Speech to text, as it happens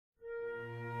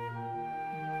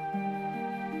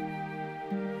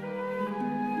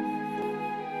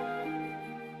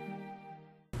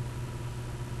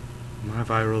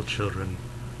my viral children,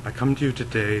 I come to you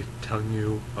today telling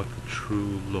you of the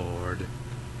true Lord.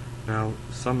 Now,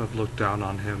 some have looked down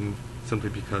on him simply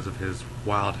because of his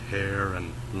wild hair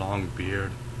and long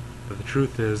beard, but the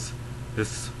truth is,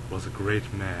 this was a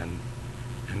great man,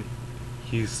 and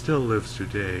he still lives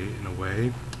today in a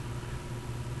way,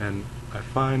 and I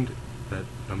find that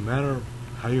no matter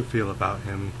how you feel about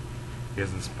him, he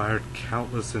has inspired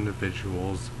countless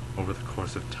individuals over the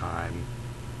course of time.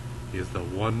 He is the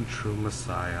one true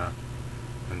Messiah,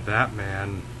 and that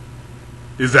man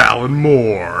is Alan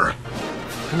Moore.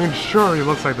 I mean, sure, he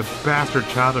looks like the bastard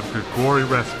child of Grigori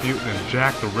Rasputin and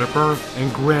Jack the Ripper,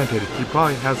 and granted, he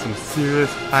probably has some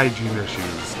serious hygiene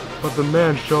issues. But the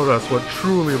man showed us what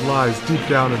truly lies deep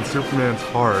down in Superman's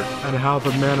heart, and how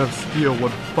the Man of Steel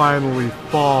would finally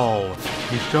fall.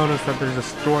 He showed us that there's a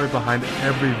story behind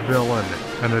every villain,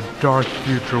 and a dark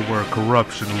future where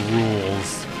corruption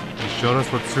rules. He showed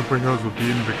us what superheroes would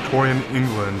be in Victorian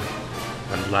England.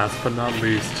 And last but not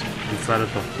least, inside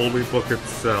of the Holy Book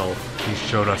itself, he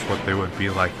showed us what they would be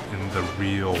like in the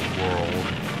real world.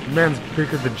 The man's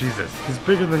bigger than Jesus. He's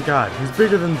bigger than God. He's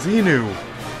bigger than Xenu.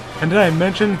 And did I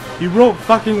mention, he wrote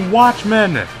fucking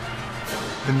Watchmen!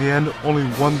 In the end, only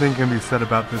one thing can be said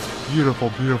about this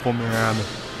beautiful, beautiful man.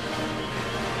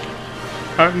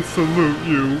 I salute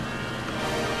you.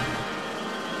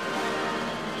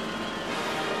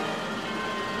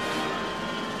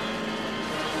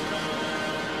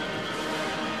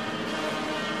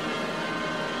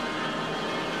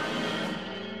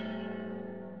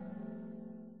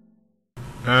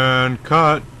 And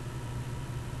cut.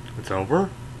 It's over?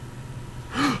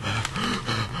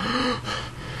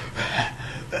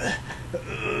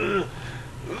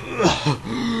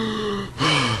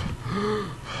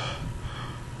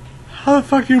 How the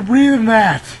fuck are you breathing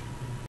that?